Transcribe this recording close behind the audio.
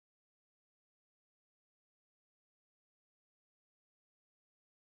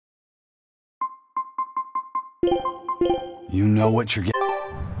You know what you're getting.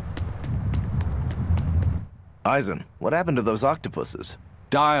 Aizen, what happened to those octopuses?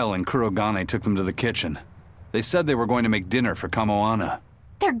 Dial and Kurogane took them to the kitchen. They said they were going to make dinner for Kamoana.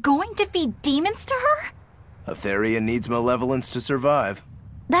 They're going to feed demons to her? Etheria needs malevolence to survive.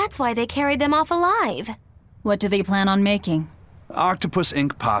 That's why they carried them off alive. What do they plan on making? Octopus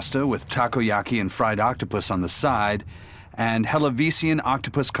ink pasta with takoyaki and fried octopus on the side, and Hellavesian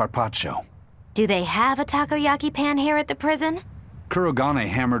octopus carpaccio. Do they have a takoyaki pan here at the prison? Kurogane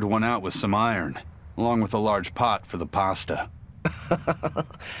hammered one out with some iron, along with a large pot for the pasta.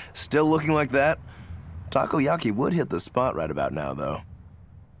 Still looking like that? Takoyaki would hit the spot right about now, though.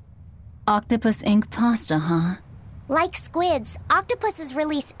 Octopus ink pasta, huh? Like squids, octopuses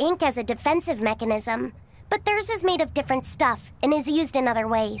release ink as a defensive mechanism, but theirs is made of different stuff and is used in other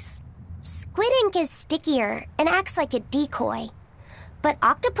ways. Squid ink is stickier and acts like a decoy, but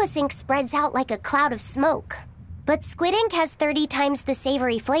octopus ink spreads out like a cloud of smoke. But squid ink has 30 times the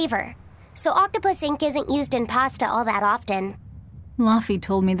savory flavor, so octopus ink isn't used in pasta all that often. Luffy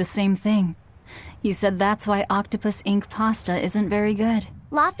told me the same thing. He said that's why octopus ink pasta isn't very good.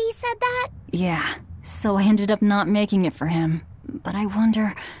 Luffy said that? Yeah, so I ended up not making it for him. But I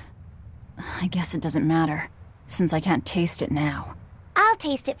wonder... I guess it doesn't matter, since I can't taste it now. I'll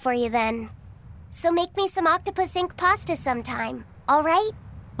taste it for you then. So make me some octopus ink pasta sometime, all right?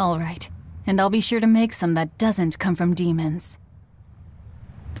 All right, and I'll be sure to make some that doesn't come from demons.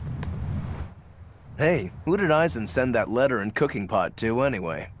 Hey, who did Aizen send that letter and cooking pot to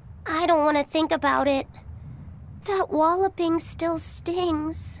anyway? I don't want to think about it. That walloping still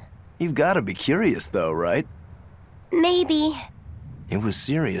stings. You've got to be curious though, right? Maybe. It was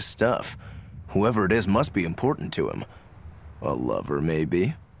serious stuff. Whoever it is must be important to him. A lover,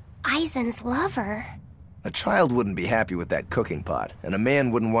 maybe. Aizen's lover. A child wouldn't be happy with that cooking pot, and a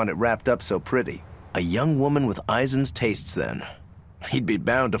man wouldn't want it wrapped up so pretty. A young woman with Aizen's tastes, then. He'd be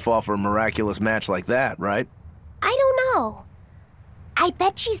bound to fall for a miraculous match like that, right? I don't know. I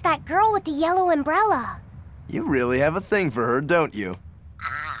bet she's that girl with the yellow umbrella. You really have a thing for her, don't you?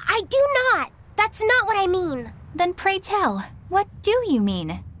 I do not. That's not what I mean. Then pray tell, what do you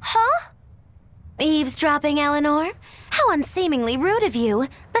mean? Huh? Eavesdropping, Eleanor? How unseemingly rude of you.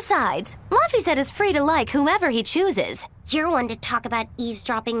 Besides, Luffy said is free to like whomever he chooses. You're one to talk about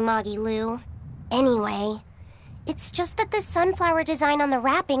eavesdropping, Moggy Lou. Anyway, it's just that the sunflower design on the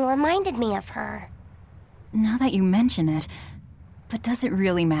wrapping reminded me of her. Now that you mention it, but does it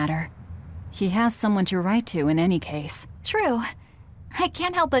really matter? He has someone to write to in any case. True. I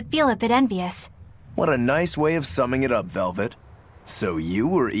can't help but feel a bit envious. What a nice way of summing it up, Velvet. So you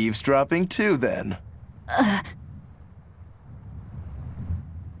were eavesdropping too, then?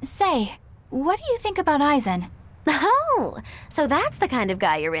 Say, what do you think about Aizen? Oh, so that's the kind of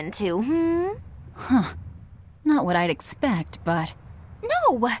guy you're into, hmm? Huh. Not what I'd expect, but...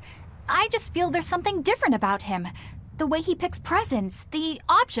 No! I just feel there's something different about him. The way he picks presents, the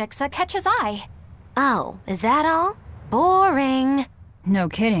objects that catch his eye. Oh, is that all? Boring. No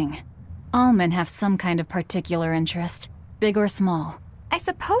kidding. All men have some kind of particular interest, big or small. I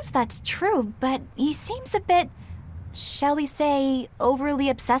suppose that's true, but he seems a bit, shall we say, overly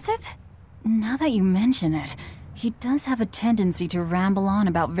obsessive? Now that you mention it, he does have a tendency to ramble on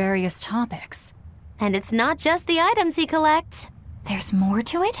about various topics. And it's not just the items he collects. There's more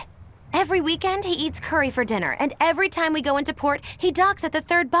to it? Every weekend, he eats curry for dinner, and every time we go into port, he docks at the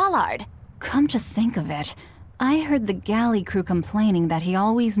 3rd Ballard. Come to think of it, I heard the galley crew complaining that he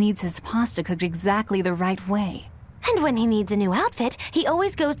always needs his pasta cooked exactly the right way. And when he needs a new outfit, he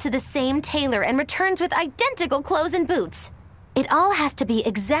always goes to the same tailor and returns with identical clothes and boots. It all has to be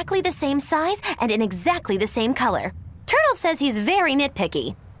exactly the same size and in exactly the same color. Turtle says he's very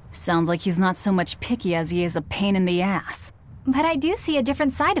nitpicky. Sounds like he's not so much picky as he is a pain in the ass. But I do see a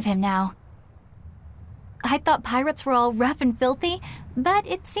different side of him now. I thought pirates were all rough and filthy, but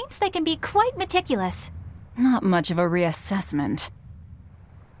it seems they can be quite meticulous. Not much of a reassessment.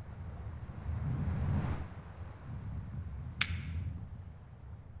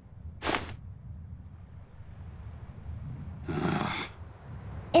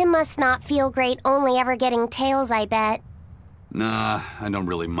 It must not feel great only ever getting tails, I bet. Nah, I don't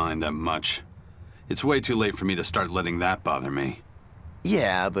really mind that much. It's way too late for me to start letting that bother me.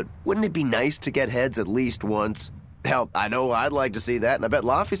 Yeah, but wouldn't it be nice to get heads at least once? Hell, I know I'd like to see that, and I bet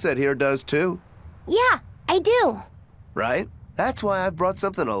Laphicet here does too. Yeah, I do. Right? That's why I've brought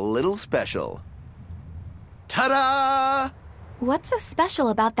something a little special. Ta-da! What's so special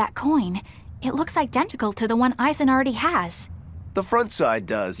about that coin? It looks identical to the one Aizen already has. The front side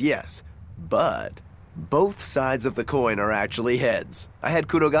does, yes. But both sides of the coin are actually heads. I had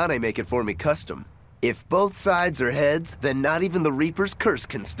Kurogane make it for me custom. If both sides are heads, then not even the Reaper's curse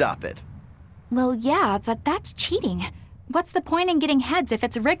can stop it. Well, yeah, but that's cheating. What's the point in getting heads if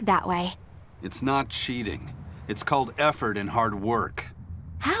it's rigged that way? It's not cheating. It's called effort and hard work.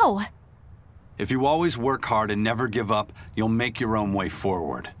 How? If you always work hard and never give up, you'll make your own way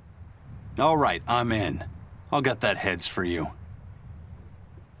forward. All right, I'm in. I'll get that heads for you.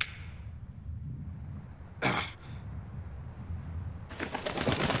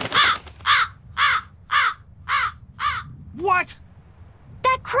 What?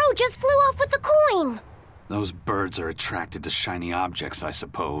 That crow just flew off with the coin! Those birds are attracted to shiny objects, I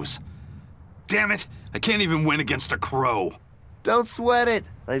suppose. Damn it! I can't even win against a crow. Don't sweat it.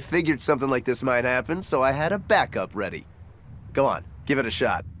 I figured something like this might happen, so I had a backup ready. Go on, give it a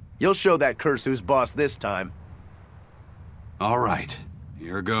shot. You'll show that curse who's boss this time. All right,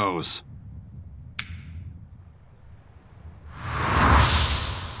 here goes.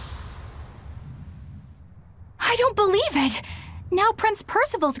 I don't believe it! Now Prince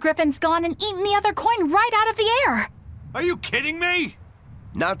Percival's griffin's gone and eaten the other coin right out of the air! Are you kidding me?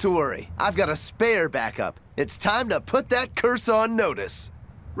 Not to worry, I've got a spare backup. It's time to put that curse on notice.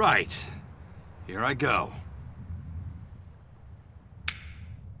 Right. Here I go.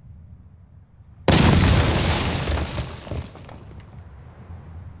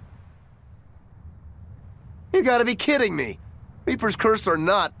 You gotta be kidding me. Reaper's curse or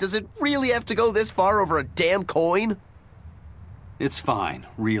not, does it really have to go this far over a damn coin? It's fine,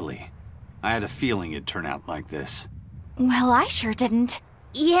 really. I had a feeling it'd turn out like this. Well, I sure didn't.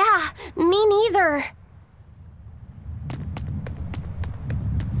 Yeah, me neither.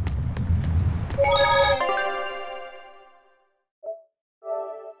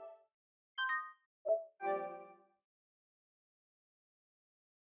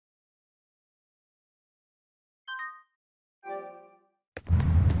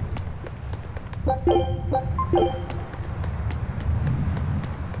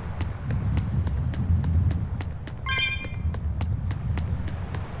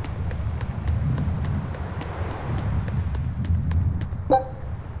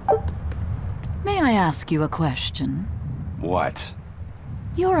 May I ask you a question? What?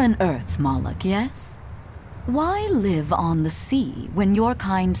 You're an Earth Moloch, yes? Why live on the sea when your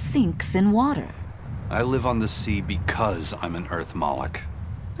kind sinks in water? I live on the sea because I'm an Earth Moloch.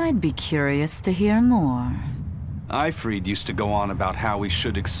 I'd be curious to hear more. Ifrid used to go on about how we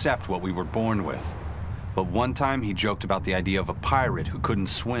should accept what we were born with. But one time he joked about the idea of a pirate who couldn't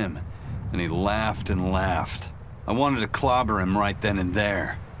swim, and he laughed and laughed. I wanted to clobber him right then and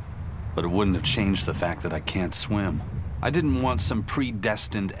there, but it wouldn't have changed the fact that I can't swim. I didn't want some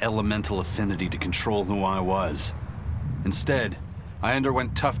predestined elemental affinity to control who I was. Instead, I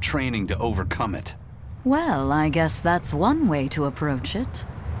underwent tough training to overcome it. Well, I guess that's one way to approach it.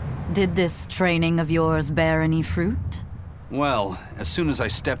 Did this training of yours bear any fruit? Well, as soon as I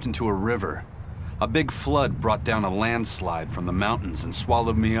stepped into a river, a big flood brought down a landslide from the mountains and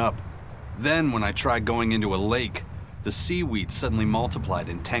swallowed me up. Then, when I tried going into a lake, the seaweed suddenly multiplied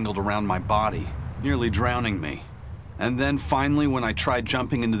and tangled around my body, nearly drowning me. And then finally, when I tried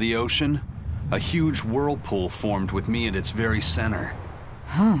jumping into the ocean, a huge whirlpool formed with me at its very center.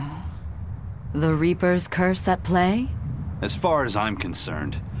 The Reaper's curse at play? As far as I'm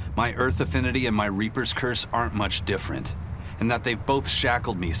concerned, my Earth affinity and my Reaper's curse aren't much different, in that they've both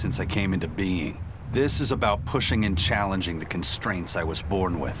shackled me since I came into being. This is about pushing and challenging the constraints I was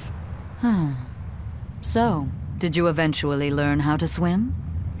born with. So, did you eventually learn how to swim?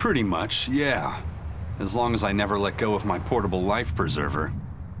 Pretty much, yeah. As long as I never let go of my portable life preserver.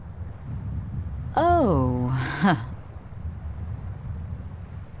 Oh,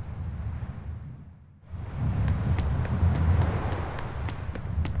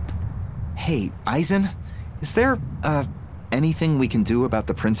 Hey, Eisen, is there, anything we can do about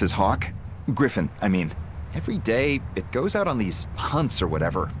the Prince's hawk? Griffin, I mean. Every day, it goes out on these hunts or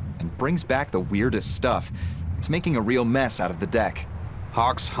whatever, and brings back the weirdest stuff. It's making a real mess out of the deck.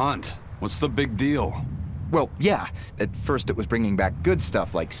 Hawk's hunt? What's the big deal? Well, yeah. At first it was bringing back good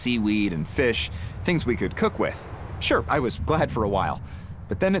stuff like seaweed and fish, things we could cook with. Sure, I was glad for a while.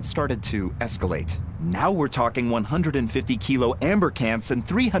 But then it started to escalate. Now we're talking 150 kilo amber cants and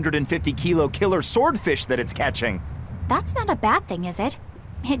 350 kilo killer swordfish that it's catching. That's not a bad thing, is it?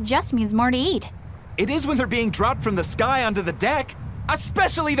 It just means more to eat. It is when they're being dropped from the sky onto the deck.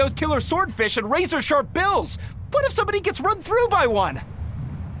 Especially those killer swordfish and razor-sharp bills. What if somebody gets run through by one?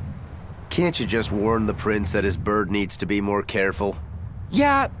 Can't you just warn the prince that his bird needs to be more careful?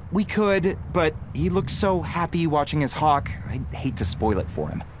 Yeah, we could, but he looks so happy watching his hawk, I'd hate to spoil it for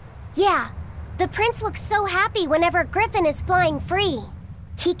him. Yeah, the prince looks so happy whenever Griffin is flying free.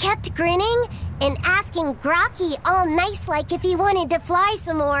 He kept grinning, And asking Grocky all nice-like if he wanted to fly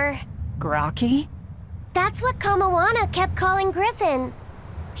some more. Grocky? That's what Kamawana kept calling Griffin.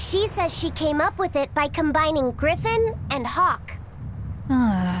 She says she came up with it by combining Griffin and Hawk.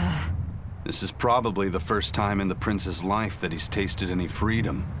 This is probably the first time in the prince's life that he's tasted any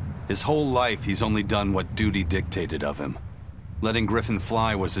freedom. His whole life, he's only done what duty dictated of him. Letting Griffin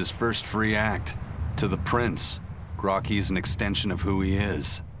fly was his first free act. To the prince, Grocky's an extension of who he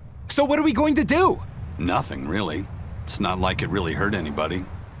is. So what are we going to do? Nothing, really. It's not like it really hurt anybody.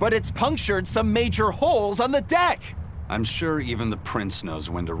 But it's punctured some major holes on the deck! I'm sure even the prince knows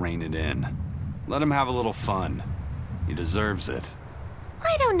when to rein it in. Let him have a little fun. He deserves it.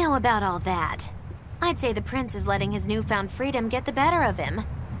 I don't know about all that. I'd say the prince is letting his newfound freedom get the better of him.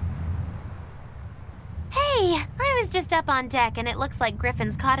 Hey, I was just up on deck and it looks like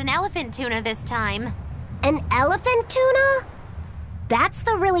Griffin's caught an elephant tuna this time. An elephant tuna? That's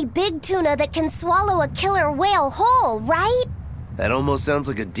the really big tuna that can swallow a killer whale whole, right? That almost sounds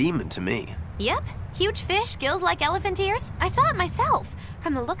like a demon to me. Yep, huge fish, gills like elephant ears. I saw it myself.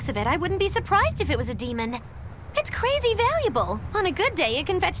 From the looks of it, I wouldn't be surprised if it was a demon. It's crazy valuable. On a good day, it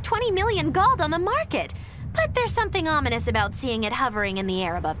can fetch 20 million gold on the market. But there's something ominous about seeing it hovering in the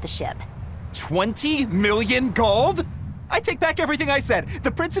air above the ship. 20 million gold? I take back everything I said.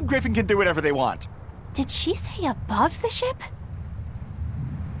 The prince and Griffin can do whatever they want. Did she say above the ship?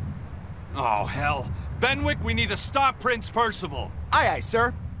 Oh, hell. Benwick, we need to stop Prince Percival. Aye, aye,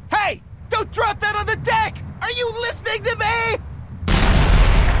 sir. Hey! Don't drop that on the deck! Are you listening to me?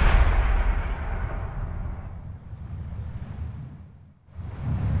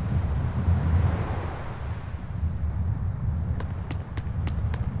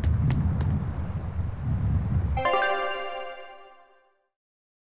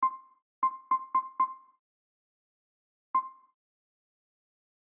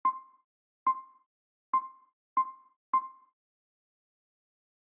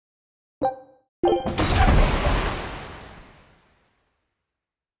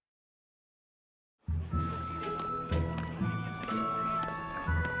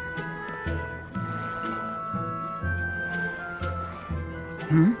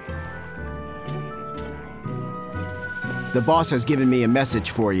 The boss has given me a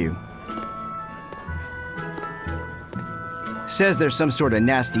message for you. Says there's some sort of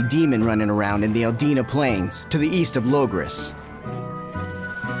nasty demon running around in the Eldina Plains, to the east of Logris.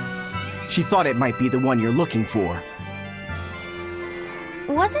 She thought it might be the one you're looking for.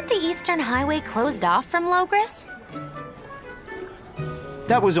 Wasn't the Eastern Highway closed off from Logris?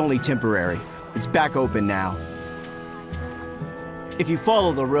 That was only temporary. It's back open now. If you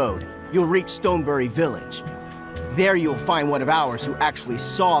follow the road, you'll reach Stonebury Village. There you'll find one of ours who actually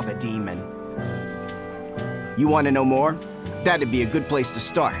saw the demon. You want to know more? That'd be a good place to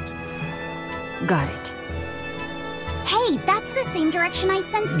start. Got it. Hey, that's the same direction I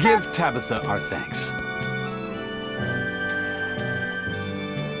sensed the... Give Tabitha our thanks.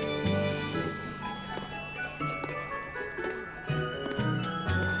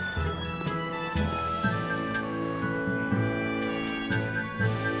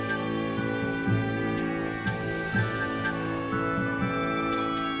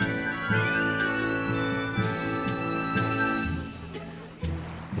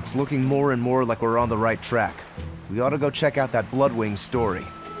 It's looking more and more like we're on the right track. We ought to go check out that Bloodwing story.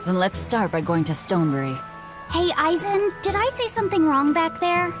 Then let's start by going to Stonebury. Hey, Eisen, did I say something wrong back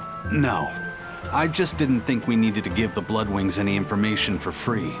there? No. I just didn't think we needed to give the Bloodwings any information for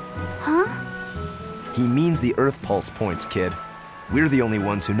free. Huh? He means the Earth Pulse points, kid. We're the only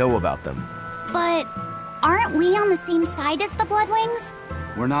ones who know about them. But aren't we on the same side as the Bloodwings?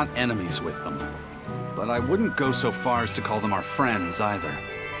 We're not enemies with them. But I wouldn't go so far as to call them our friends either.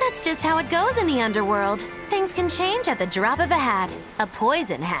 That's just how it goes in the underworld. Things can change at the drop of a hat. A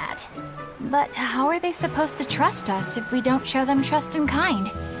poison hat. But how are they supposed to trust us if we don't show them trust in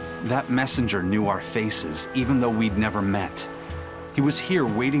kind? That messenger knew our faces, even though we'd never met. He was here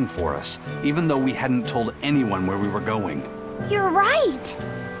waiting for us, even though we hadn't told anyone where we were going. You're right!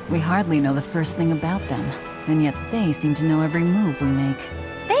 We hardly know the first thing about them, and yet they seem to know every move we make.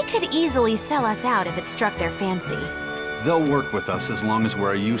 They could easily sell us out if it struck their fancy. They'll work with us as long as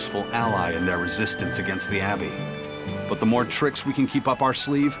we're a useful ally in their resistance against the Abbey. But the more tricks we can keep up our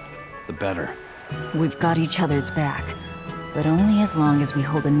sleeve, the better. We've got each other's back, but only as long as we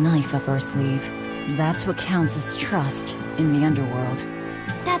hold a knife up our sleeve. That's what counts as trust in the underworld.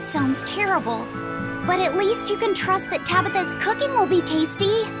 That sounds terrible. But at least you can trust that Tabitha's cooking will be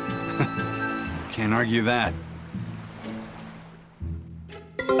tasty. Can't argue that.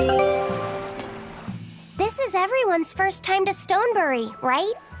 This is everyone's first time to Stonebury,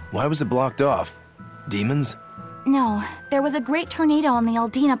 right? Why was it blocked off? Demons? No, there was a great tornado on the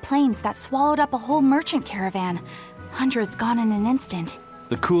Aldina Plains that swallowed up a whole merchant caravan. Hundreds gone in an instant.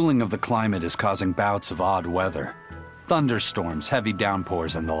 The cooling of the climate is causing bouts of odd weather. Thunderstorms, heavy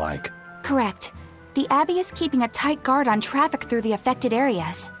downpours, and the like. Correct. The Abbey is keeping a tight guard on traffic through the affected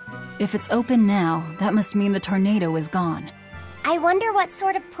areas. If it's open now, that must mean the tornado is gone. I wonder what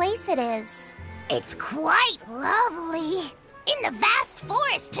sort of place it is. It's quite lovely. In the vast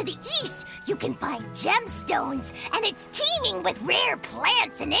forest to the east, you can find gemstones, and it's teeming with rare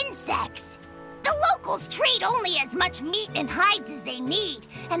plants and insects. The locals trade only as much meat and hides as they need,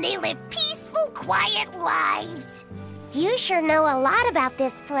 and they live peaceful, quiet lives. You sure know a lot about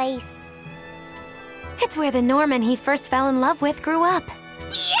this place. It's where the Norman he first fell in love with grew up.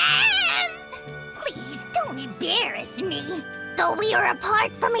 Yeah! Please don't embarrass me. Though we are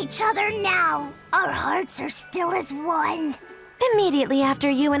apart from each other now, our hearts are still as one. Immediately after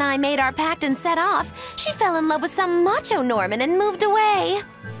you and I made our pact and set off, she fell in love with some macho Norman and moved away.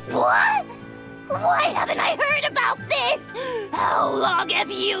 What? Why haven't I heard about this? How long have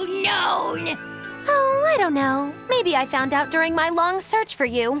you known? Oh, I don't know. Maybe I found out during my long search for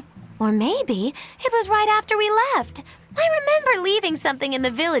you. Or maybe it was right after we left. I remember leaving something in the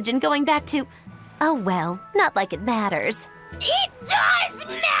village and going back to... Oh well, not like it matters. It does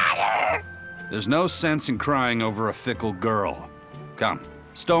matter! There's no sense in crying over a fickle girl. Come,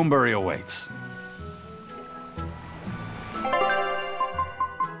 Stonebury awaits.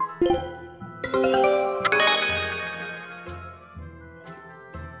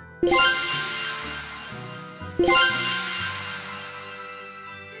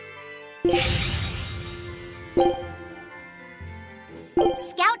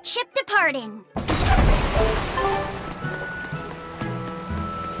 Scout ship departing.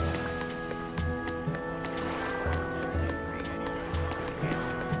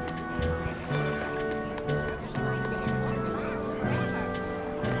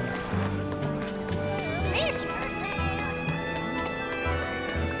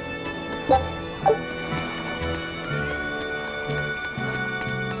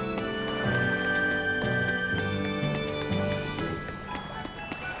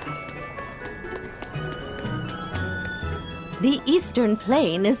 The Eastern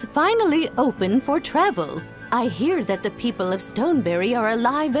Plain is finally open for travel. I hear that the people of Stonebury are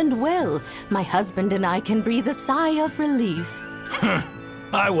alive and well. My husband and I can breathe a sigh of relief.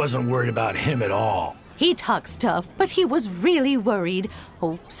 I wasn't worried about him at all. He talks tough, but he was really worried.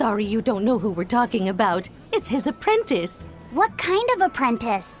 Oh, sorry you don't know who we're talking about. It's his apprentice. What kind of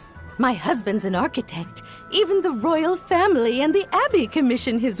apprentice? My husband's an architect. Even the royal family and the Abbey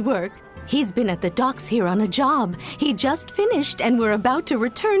commission his work. He's been at the docks here on a job. He just finished and we're about to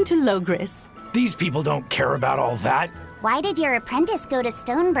return to Logris. These people don't care about all that. Why did your apprentice go to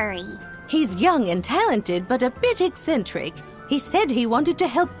Stonebury? He's young and talented, but a bit eccentric. He said he wanted to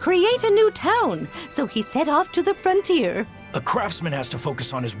help create a new town, so he set off to the frontier. A craftsman has to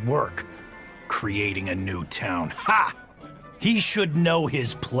focus on his work. Creating a new town. Ha! He should know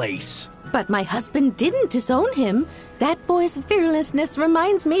his place. But my husband didn't disown him. That boy's fearlessness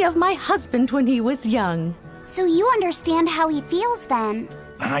reminds me of my husband when he was young. So you understand how he feels then?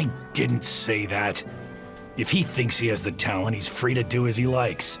 I didn't say that. If he thinks he has the talent, he's free to do as he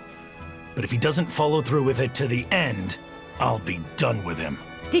likes. But if he doesn't follow through with it to the end, I'll be done with him.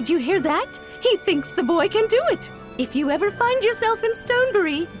 Did you hear that? He thinks the boy can do it. If you ever find yourself in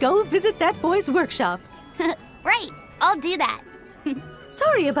Stonebury, go visit that boy's workshop. Right, I'll do that.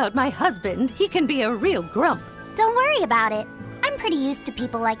 Sorry about my husband. He can be a real grump. Don't worry about it. I'm pretty used to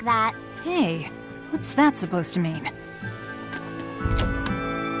people like that. Hey, what's that supposed to mean?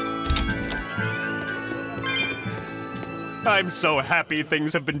 I'm so happy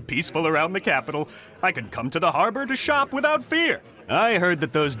things have been peaceful around the capital. I can come to the harbor to shop without fear. I heard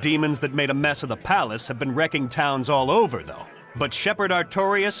that those demons that made a mess of the palace have been wrecking towns all over, though. But Shepherd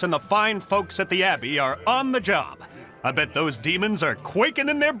Artorius and the fine folks at the Abbey are on the job. I bet those demons are quaking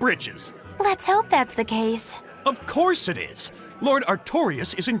in their britches. Let's hope that's the case. Of course it is. Lord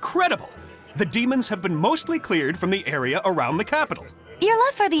Artorius is incredible. The demons have been mostly cleared from the area around the capital. Your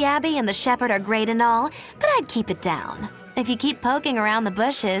love for the Abbey and the Shepherd are great and all, but I'd keep it down. If you keep poking around the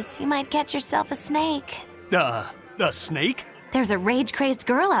bushes, you might catch yourself a snake. A snake? There's a rage-crazed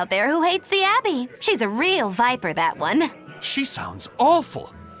girl out there who hates the Abbey. She's a real viper, that one. She sounds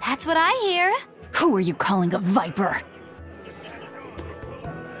awful. That's what I hear. Who are you calling a viper?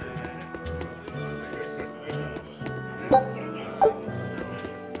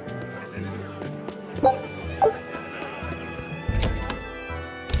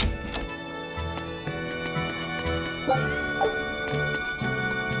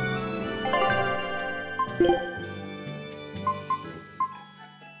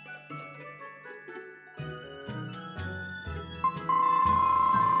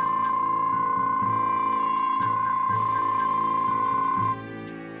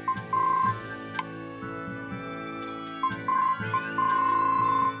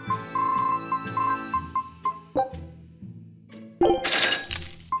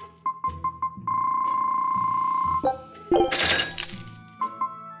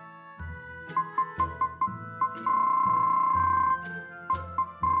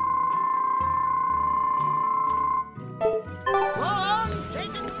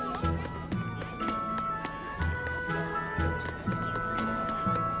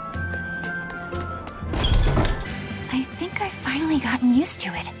 gotten used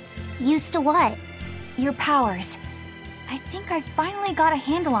to it. Used to what? Your powers. I think I finally got a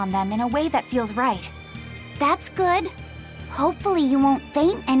handle on them in a way that feels right. That's good. Hopefully you won't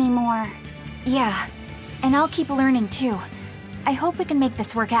faint anymore. Yeah, and I'll keep learning too. I hope we can make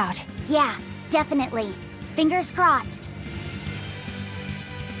this work out. Yeah, definitely. Fingers crossed.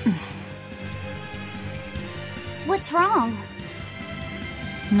 What's wrong?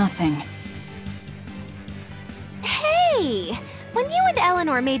 Nothing. Hey! When you and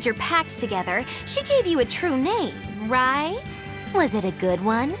Eleanor made your pact together, she gave you a true name, right? Was it a good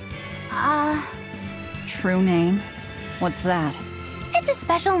one? True name? What's that? It's a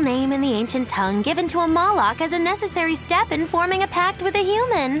special name in the ancient tongue given to a Moloch as a necessary step in forming a pact with a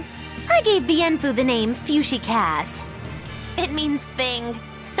human. I gave Bienfu the name Fushicas. It means thing.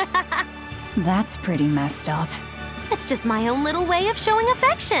 That's pretty messed up. It's just my own little way of showing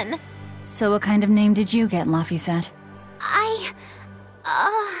affection. So what kind of name did you get, Laphicet?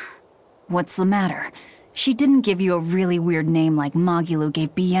 What's the matter? She didn't give you a really weird name like Magulu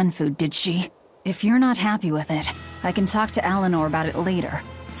gave Bienfu, did she? If you're not happy with it, I can talk to Eleanor about it later.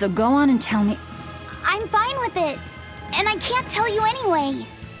 So go on and tell me— I'm fine with it. And I can't tell you anyway.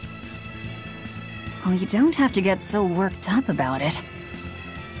 Well, you don't have to get so worked up about it.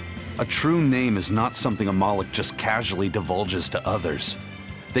 A true name is not something a Moloch just casually divulges to others.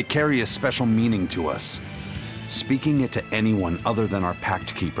 They carry a special meaning to us. Speaking it to anyone other than our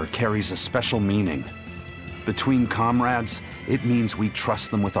Pact Keeper carries a special meaning. Between comrades, it means we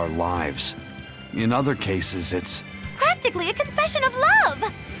trust them with our lives. In other cases, it's practically a confession of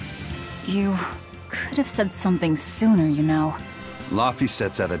love! You could have said something sooner, you know.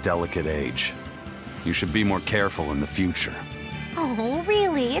 Laphicet's at a delicate age. You should be more careful in the future. Oh,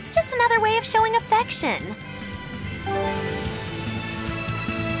 really? It's just another way of showing affection.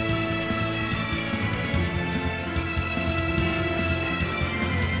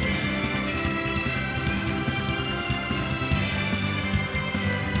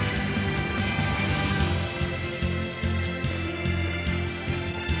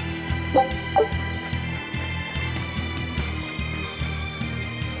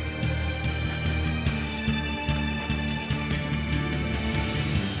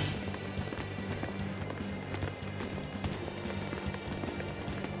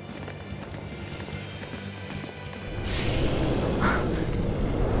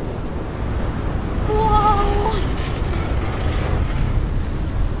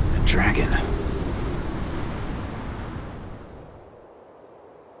 Dragon.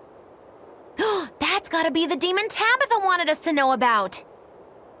 That's gotta be the demon Tabitha wanted us to know about.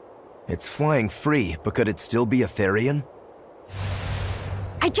 It's flying free, but could it still be a Therian?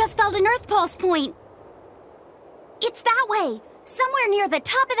 I just felt an Earth Pulse point. It's that way, somewhere near the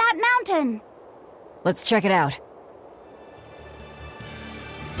top of that mountain. Let's check it out.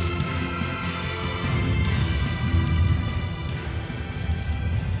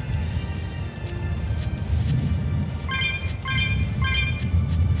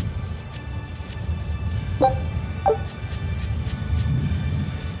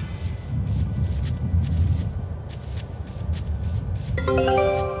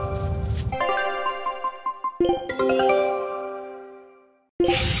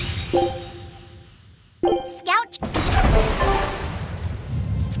 Scout.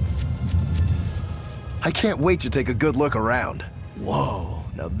 I can't wait to take a good look around. Whoa,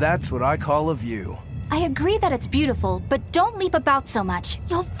 now that's what I call a view. I agree that it's beautiful, but don't leap about so much.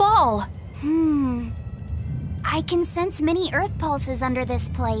 You'll fall. I can sense many Earth pulses under this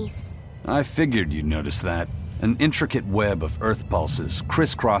place. I figured you'd notice that. An intricate web of earth pulses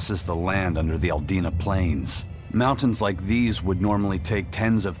crisscrosses the land under the Aldina Plains. Mountains like these would normally take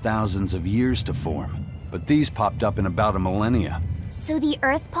tens of thousands of years to form, but these popped up in about a millennia. So the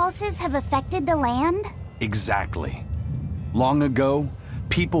Earth pulses have affected the land? Exactly. Long ago,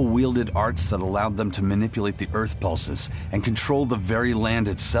 people wielded arts that allowed them to manipulate the earth pulses and control the very land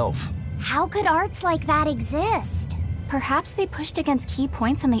itself. How could arts like that exist? Perhaps they pushed against key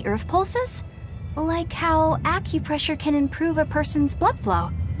points on the Earth pulses? Like how acupressure can improve a person's blood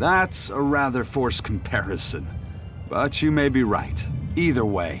flow. That's a rather forced comparison, but you may be right. Either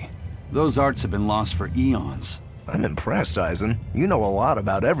way, those arts have been lost for eons. I'm impressed, Eisen. You know a lot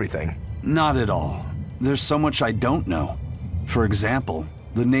about everything. Not at all. There's so much I don't know. For example,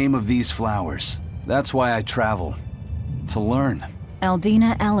 the name of these flowers. That's why I travel. To learn.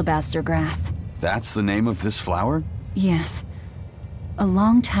 Aldina alabaster grass. That's the name of this flower? Yes. A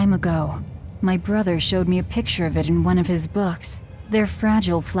long time ago, my brother showed me a picture of it in one of his books. They're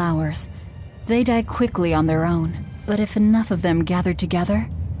fragile flowers. They die quickly on their own, but if enough of them gather together,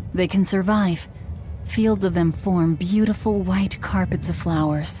 they can survive. Fields of them form beautiful white carpets of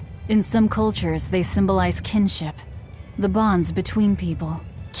flowers. In some cultures, they symbolize kinship, the bonds between people.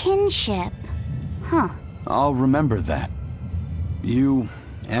 Kinship. Huh. I'll remember that. You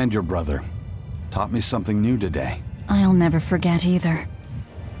and your brother taught me something new today. I'll never forget either.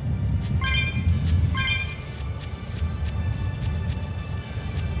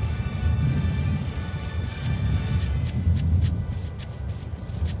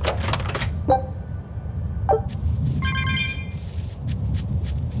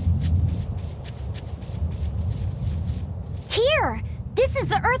 Here! This is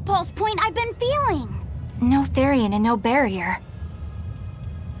the Earth Pulse point I've been feeling! No Therian and no barrier.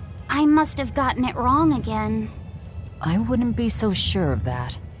 I must have gotten it wrong again. I wouldn't be so sure of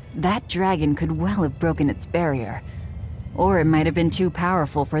that. That dragon could well have broken its barrier. Or it might have been too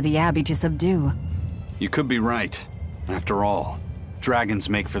powerful for the Abbey to subdue. You could be right. After all, dragons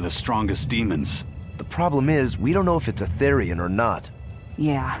make for the strongest demons. The problem is, we don't know if it's a Therian or not.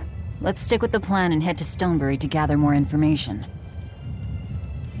 Yeah. Let's stick with the plan and head to Stonebury to gather more information.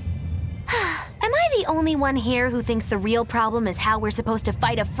 Am I the only one here who thinks the real problem is how we're supposed to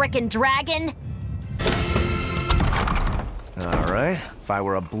fight a frickin' dragon? Alright, if I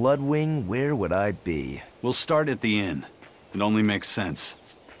were a Bloodwing, where would I be? We'll start at the inn. It only makes sense.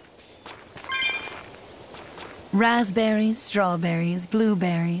 Raspberries, strawberries,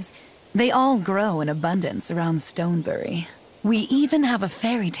 blueberries. They all grow in abundance around Stonebury. We even have a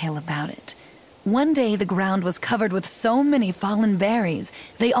fairy tale about it. One day the ground was covered with so many fallen berries,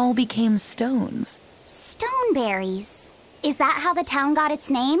 they all became stones. Stoneberries. Is that how the town got its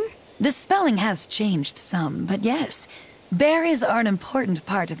name? The spelling has changed some, but yes. Berries are an important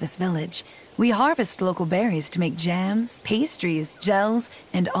part of this village. We harvest local berries to make jams, pastries, gels,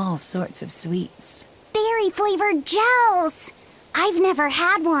 and all sorts of sweets. Berry-flavored gels! I've never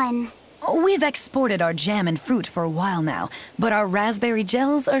had one. We've exported our jam and fruit for a while now, but our raspberry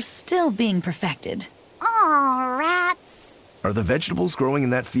gels are still being perfected. Aw, rats. Are the vegetables growing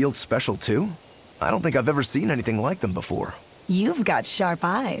in that field special too? I don't think I've ever seen anything like them before. You've got sharp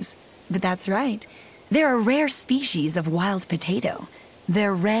eyes. But that's right. They're a rare species of wild potato.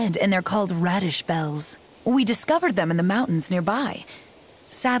 They're red and they're called radish bells. We discovered them in the mountains nearby.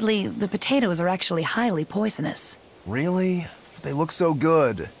 Sadly, the potatoes are actually highly poisonous. Really? They look so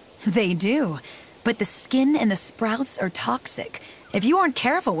good. They do, but the skin and the sprouts are toxic. If you aren't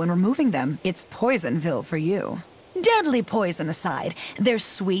careful when removing them, it's Poisonville for you. Deadly poison aside, they're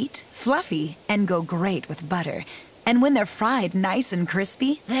sweet, fluffy, and go great with butter. And when they're fried nice and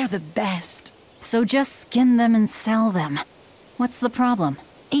crispy, they're the best. So just skin them and sell them. What's the problem?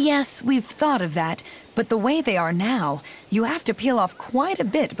 Yes, we've thought of that, but the way they are now, you have to peel off quite a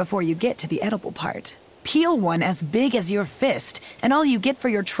bit before you get to the edible part. Peel one as big as your fist, and all you get for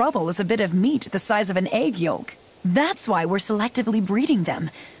your trouble is a bit of meat the size of an egg yolk. That's why we're selectively breeding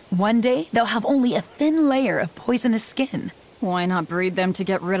them. One day, they'll have only a thin layer of poisonous skin. Why not breed them to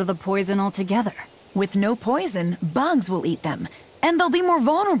get rid of the poison altogether? With no poison, bugs will eat them, and they'll be more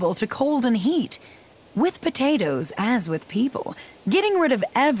vulnerable to cold and heat. With potatoes, as with people, getting rid of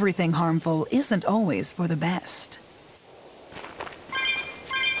everything harmful isn't always for the best.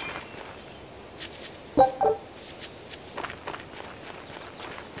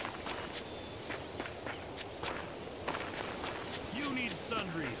 You need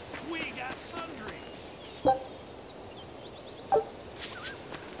sundries. We got sundries.